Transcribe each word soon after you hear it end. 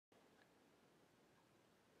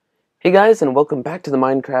Hey guys, and welcome back to the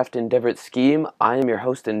Minecraft Endevorite Scheme. I am your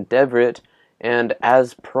host Endevorite, and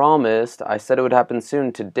as promised, I said it would happen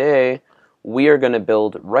soon. Today, we are going to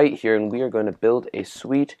build right here, and we are going to build a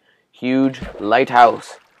sweet, huge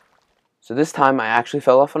lighthouse. So this time, I actually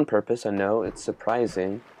fell off on purpose. I know, it's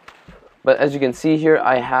surprising. But as you can see here,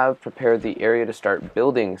 I have prepared the area to start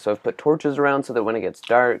building. So I've put torches around so that when it gets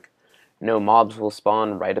dark, no mobs will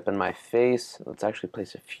spawn right up in my face. Let's actually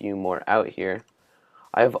place a few more out here.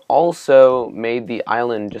 I've also made the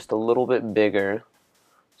island just a little bit bigger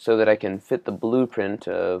so that I can fit the blueprint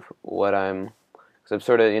of what because I've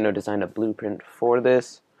sort of, designed a blueprint for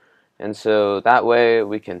this. And so that way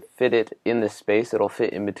we can fit it in this space. It'll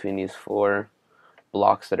fit in between these 4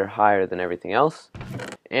 blocks that are higher than everything else.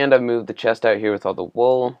 And I've moved the chest out here with all the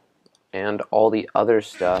wool and all the other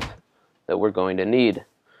stuff that we're going to need.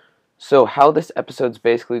 So how this episode's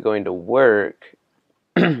basically going to work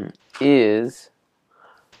is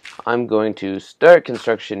I'm going to start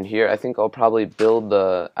construction here. I think I'll probably build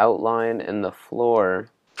the outline and the floor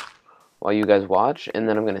while you guys watch, and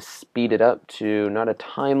then I'm going to speed it up to not a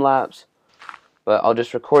time lapse, but I'll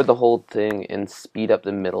just record the whole thing and speed up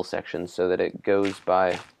the middle section so that it goes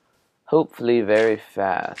by hopefully very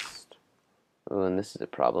fast. Oh, and this is a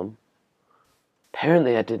problem.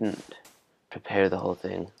 Apparently I didn't prepare the whole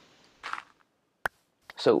thing.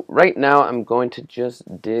 So right now I'm going to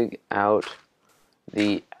just dig out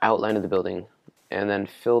the outline of the building and then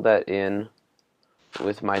fill that in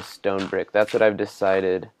with my stone brick. That's what I've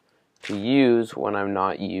decided to use when I'm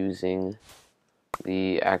not using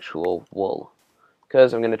the actual wool,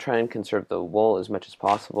 because I'm going to try and conserve the wool as much as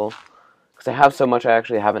possible, because I have so much. I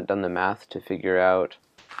actually haven't done the math to figure out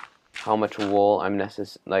how much wool I'm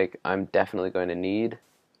definitely going to need.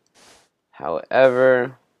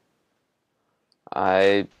 However,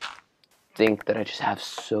 I think that I just have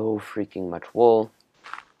so freaking much wool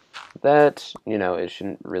that, it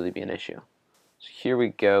shouldn't really be an issue. So here we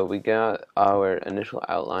go. We got our initial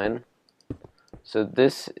outline. So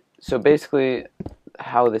basically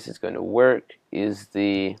how this is going to work is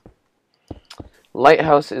the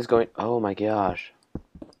lighthouse is going, oh my gosh.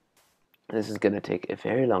 This is going to take a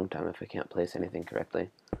very long time if I can't place anything correctly.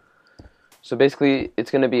 So basically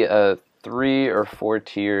it's going to be a 3 or 4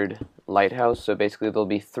 tiered lighthouse. So basically there'll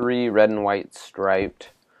be 3 red and white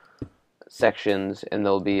striped sections, and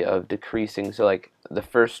they'll be of decreasing. So like the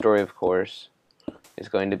first story, of course, is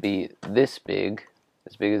going to be this big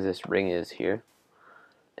as this ring is here,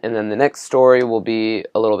 and then the next story will be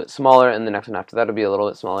a little bit smaller, and the next one after that will be a little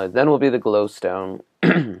bit smaller. Then will be the glowstone.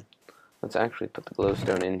 Let's actually put the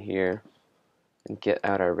glowstone in here and get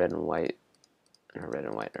out our red and white, and our red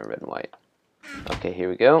and white, and our red and white. Okay, here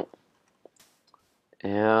we go.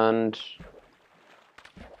 And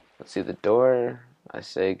let's see, the door, I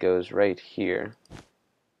say, goes right here.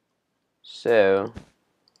 So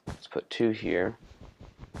let's put 2 here.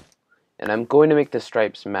 And I'm going to make the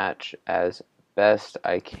stripes match as best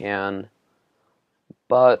I can,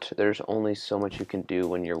 but there's only so much you can do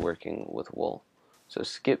when you're working with wool. So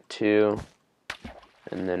skip 2,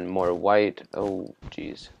 and then more white. Oh,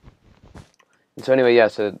 geez. And so anyway, yeah,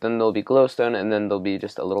 so then there'll be glowstone, and then there'll be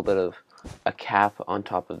just a little bit of a cap on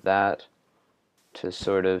top of that to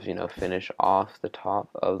sort of, finish off the top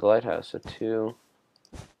of the lighthouse. So 2.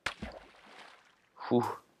 Whew.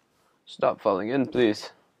 Stop falling in,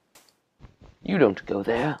 please. You don't go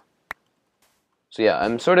there. So yeah,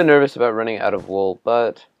 I'm sort of nervous about running out of wool,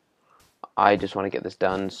 but I just want to get this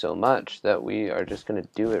done so much that we are just going to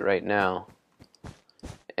do it right now.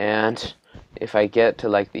 And if I get to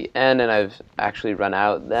like the end and I've actually run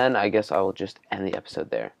out, then I guess I will just end the episode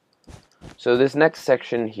there. So this next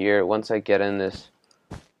section here, once I get in this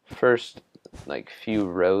first few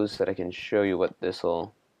rows that I can show you what this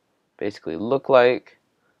will basically look like,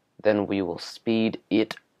 then we will speed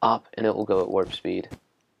it up and it will go at warp speed.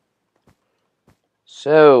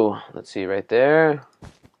 So let's see, right there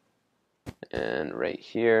and right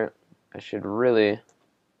here, I should really,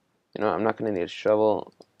 I'm not going to need a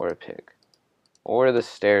shovel or a pick or the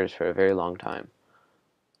stairs for a very long time.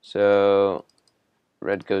 So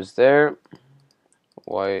red goes there,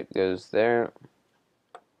 white goes there.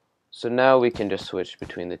 So now we can just switch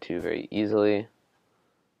between the 2 very easily.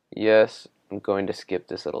 Yes, I'm going to skip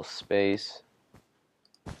this little space.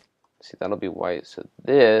 See, that'll be white, so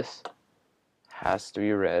this has to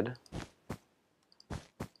be red.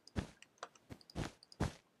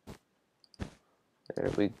 There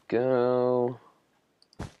we go.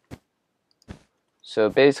 So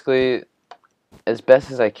basically, as best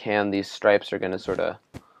as I can, these stripes are going to sort of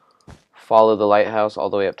follow the lighthouse all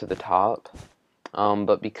the way up to the top.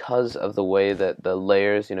 But because of the way that the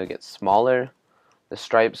layers, get smaller, The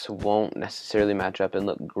stripes won't necessarily match up and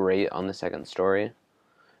look great on the second story,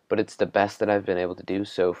 but it's the best that I've been able to do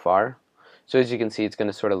so far. So as you can see, it's going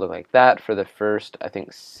to sort of look like that for the first, I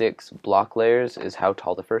think, 6 block layers is how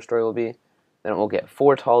tall the first story will be. Then it will get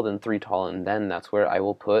 4 tall, then 3 tall, and then that's where I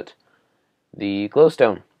will put the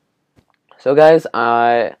glowstone. So guys,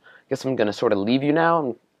 I guess I'm going to sort of leave you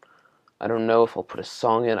now. I don't know if I'll put a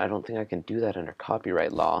song in. I don't think I can do that under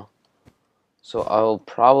copyright law. So I'll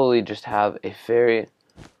probably just have a very...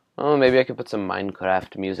 Oh, maybe I could put some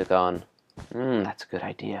Minecraft music on. That's a good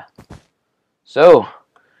idea. So,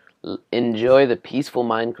 enjoy the peaceful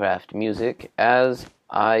Minecraft music as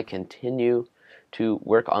I continue to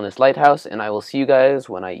work on this lighthouse, and I will see you guys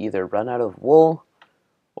when I either run out of wool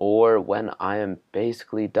or when I am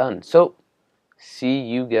basically done. So, see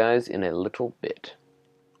you guys in a little bit.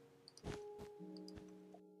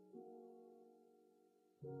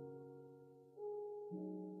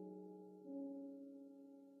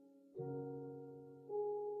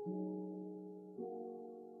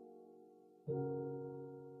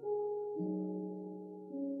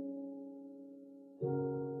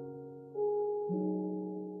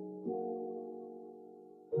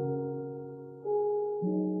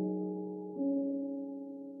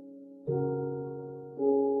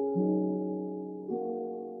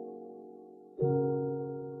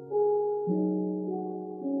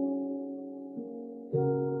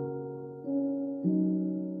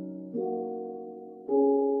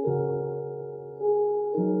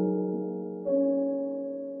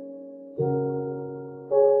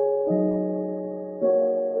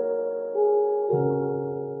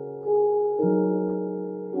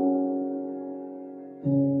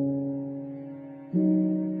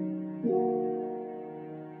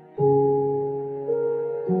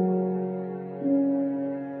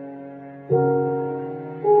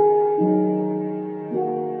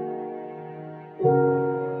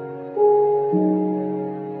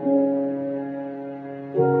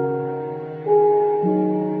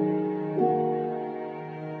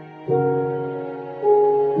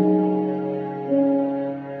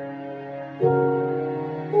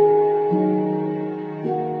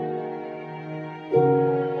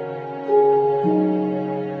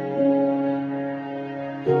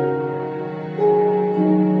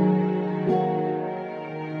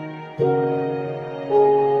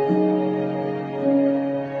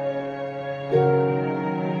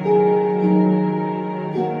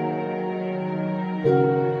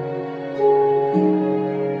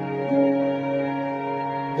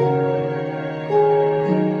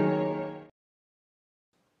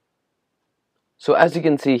 So as you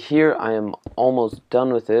can see here, I am almost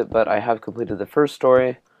done with it, but I have completed the first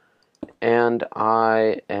story, and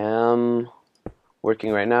I am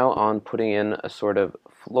working right now on putting in a sort of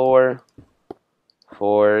floor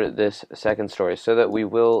for this second story so that we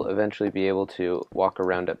will eventually be able to walk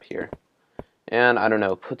around up here. And I don't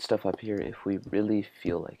know, put stuff up here if we really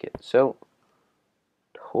feel like it. So,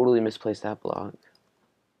 totally misplaced that block.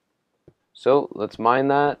 So, let's mine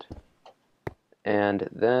that, and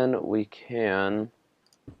then we can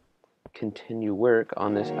continue work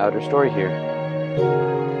on this outer story here.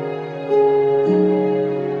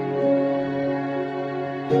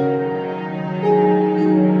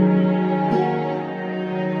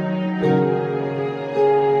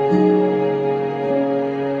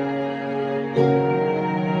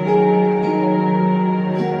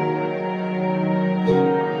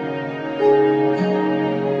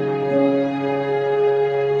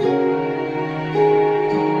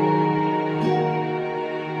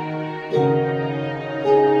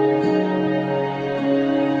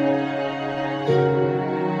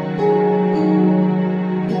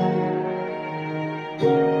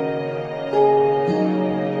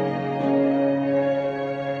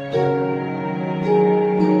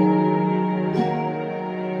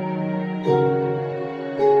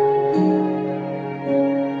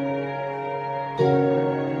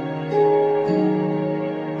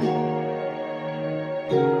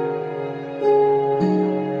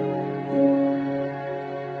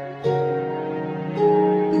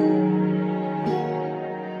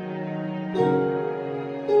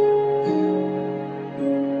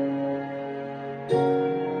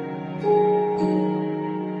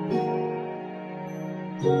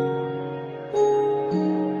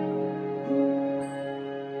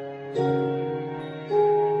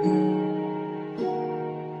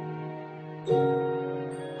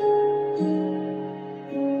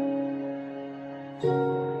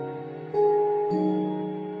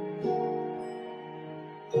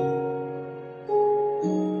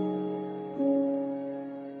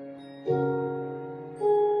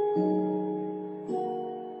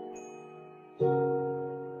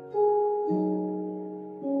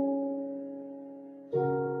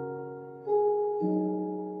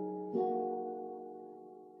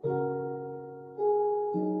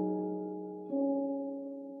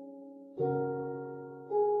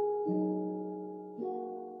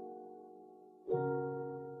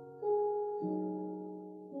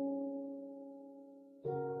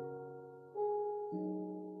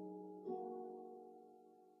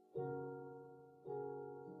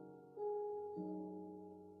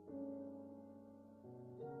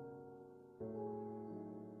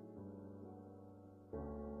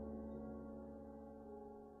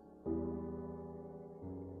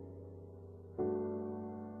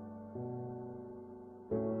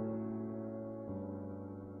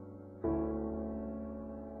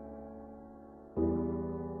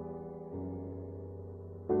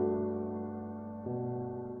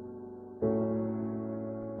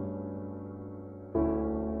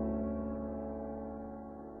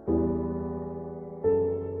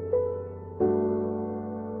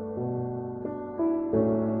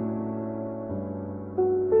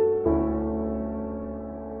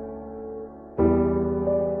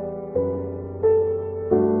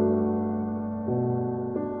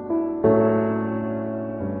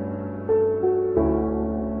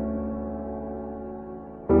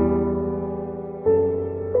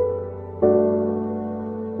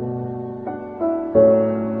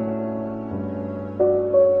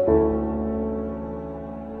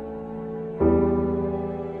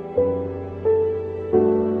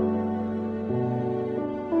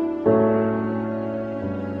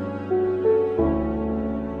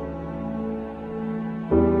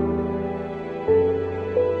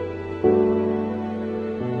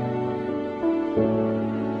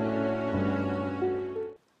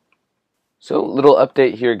 little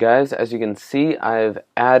update here, guys. As you can see, I've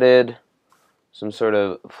added some sort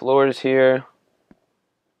of floors here.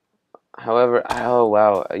 However, oh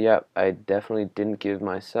wow, yeah, I definitely didn't give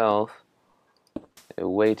myself a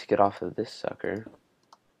way to get off of this sucker.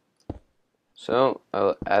 So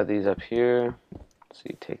I'll add these up here. So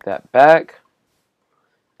you take that back.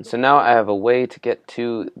 And so now I have a way to get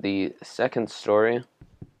to the second story.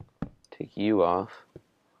 Take you off.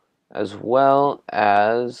 As well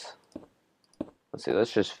as, let's see,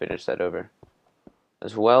 let's just finish that over.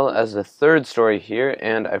 As well as the third story here,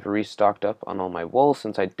 and I've restocked up on all my wool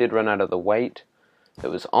since I did run out of the white that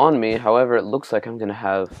was on me. However, it looks like I'm going to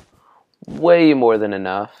have way more than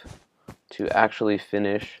enough to actually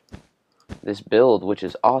finish this build, which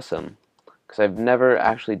is awesome. Because I've never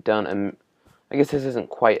actually done I guess this isn't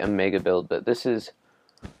quite a mega build, but this is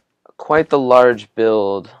quite the large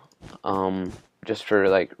build just for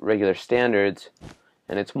like regular standards.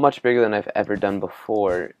 And it's much bigger than I've ever done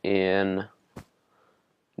before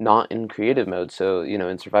not in creative mode, so you know,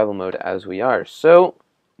 in survival mode as we are. So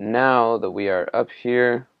now that we are up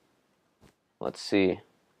here, let's see.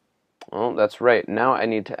 Oh, that's right. Now I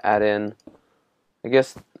need to add in, I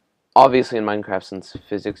guess, obviously in Minecraft, since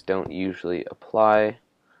physics don't usually apply,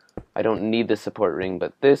 I don't need the support ring,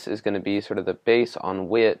 but this is going to be sort of the base on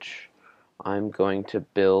which I'm going to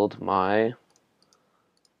build my,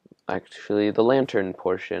 actually, the lantern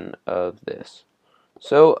portion of this.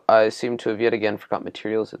 So I seem to have yet again forgot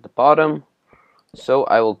materials at the bottom. So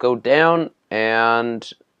I will go down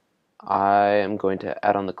and I am going to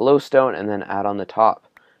add on the glowstone and then add on the top.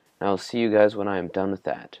 And I'll see you guys when I am done with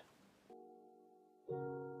that.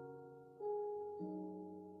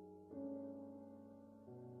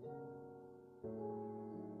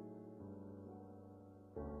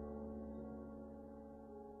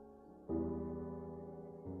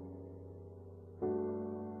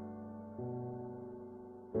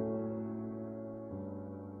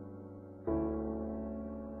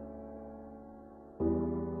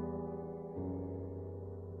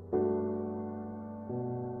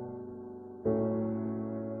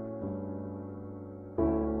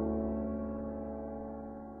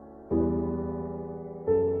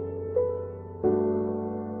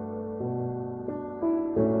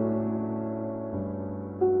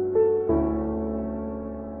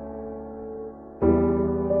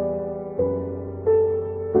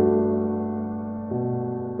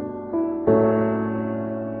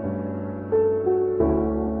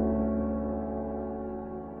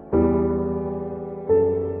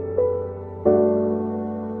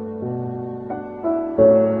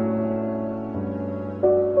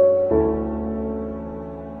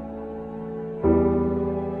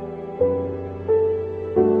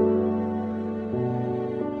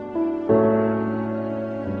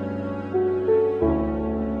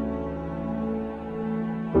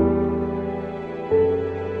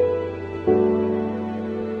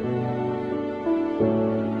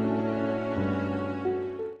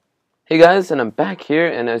 Hey guys, and I'm back here,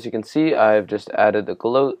 and as you can see, I've just added the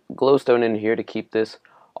glowstone in here to keep this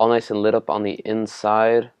all nice and lit up on the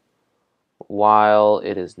inside while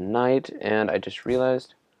it is night. And I just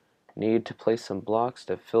realized I need to place some blocks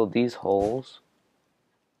to fill these holes.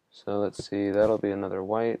 So let's see, that'll be another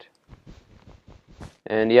white.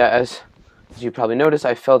 And yeah, as you probably noticed,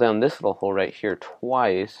 I fell down this little hole right here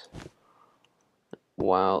twice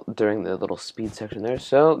while during the little speed section there.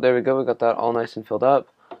 So there we go, we got that all nice and filled up.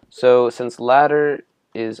 So since ladder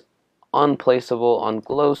is unplaceable on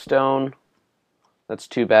glowstone, that's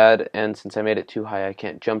too bad, and since I made it too high I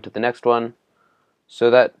can't jump to the next one.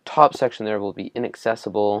 So that top section there will be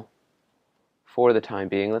inaccessible for the time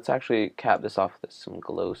being. Let's actually cap this off with some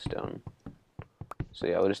glowstone. So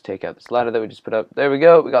yeah, we'll just take out this ladder that we just put up. There we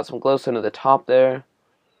go, we got some glowstone at the top there.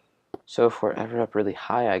 So if we're ever up really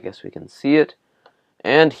high, I guess we can see it.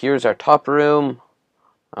 And here's our top room,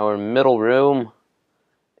 our middle room,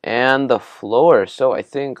 and the floor. So I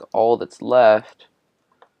think all that's left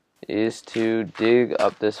is to dig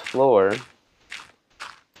up this floor.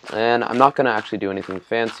 And I'm not going to actually do anything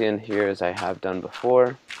fancy in here as I have done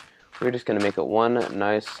before. We're just going to make it one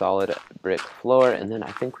nice solid brick floor, and then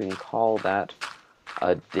I think we can call that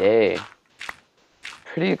a day.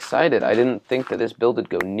 Pretty excited. I didn't think that this build would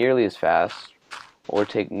go nearly as fast or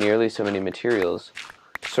take nearly so many materials.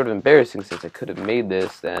 It's sort of embarrassing since I could have made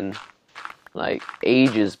this then like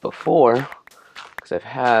ages before, because I've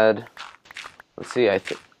had, let's see, I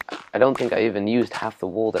don't think I even used half the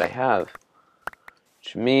wool that I have,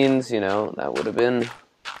 which means, you know, that would have been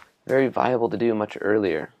very viable to do much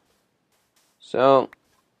earlier. So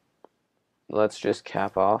let's just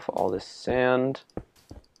cap off all this sand.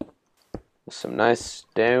 some nice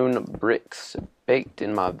stone bricks baked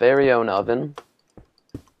in my very own oven.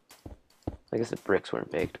 I guess the bricks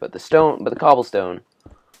weren't baked, but the cobblestone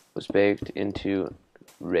was baked into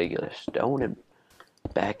regular stone and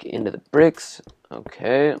back into the bricks.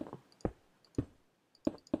 Okay.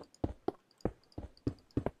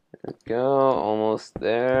 There we go, almost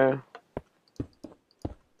there.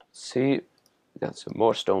 See, we got some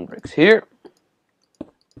more stone bricks here.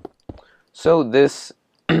 So this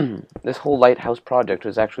this whole lighthouse project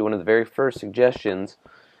was actually one of the very first suggestions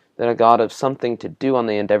that I got of something to do on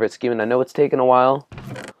the Endevorite Scheme, and I know it's taken a while,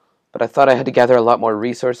 but I thought I had to gather a lot more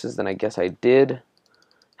resources than I guess I did.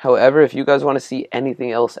 However, if you guys want to see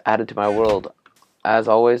anything else added to my world, as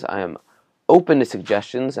always, I am open to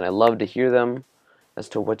suggestions, and I love to hear them as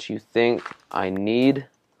to what you think I need.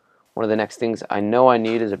 One of the next things I know I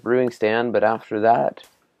need is a brewing stand, but after that,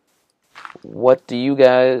 what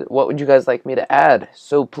would you guys like me to add?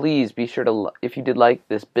 So please be sure to, if you did like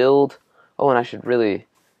this build, oh, and I should really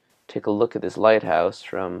take a look at this lighthouse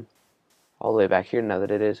from all the way back here now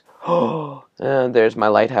that it is. Oh, and there's my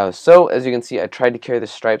lighthouse. So as you can see, I tried to carry the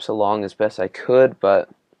stripes along as best I could, but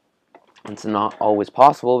it's not always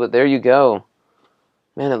possible. But there you go.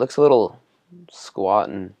 Man, it looks a little squat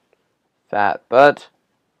and fat, but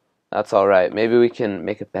that's alright. Maybe we can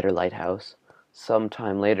make a better lighthouse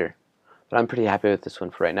sometime later. But I'm pretty happy with this one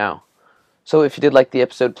for right now. So if you did like the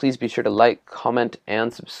episode, please be sure to like, comment,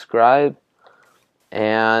 and subscribe.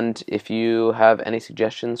 And if you have any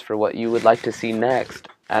suggestions for what you would like to see next,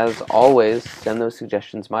 as always, send those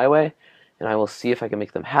suggestions my way, and I will see if I can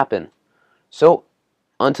make them happen. So,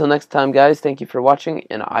 until next time, guys, thank you for watching,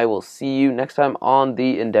 and I will see you next time on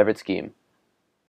the Endevorite Scheme.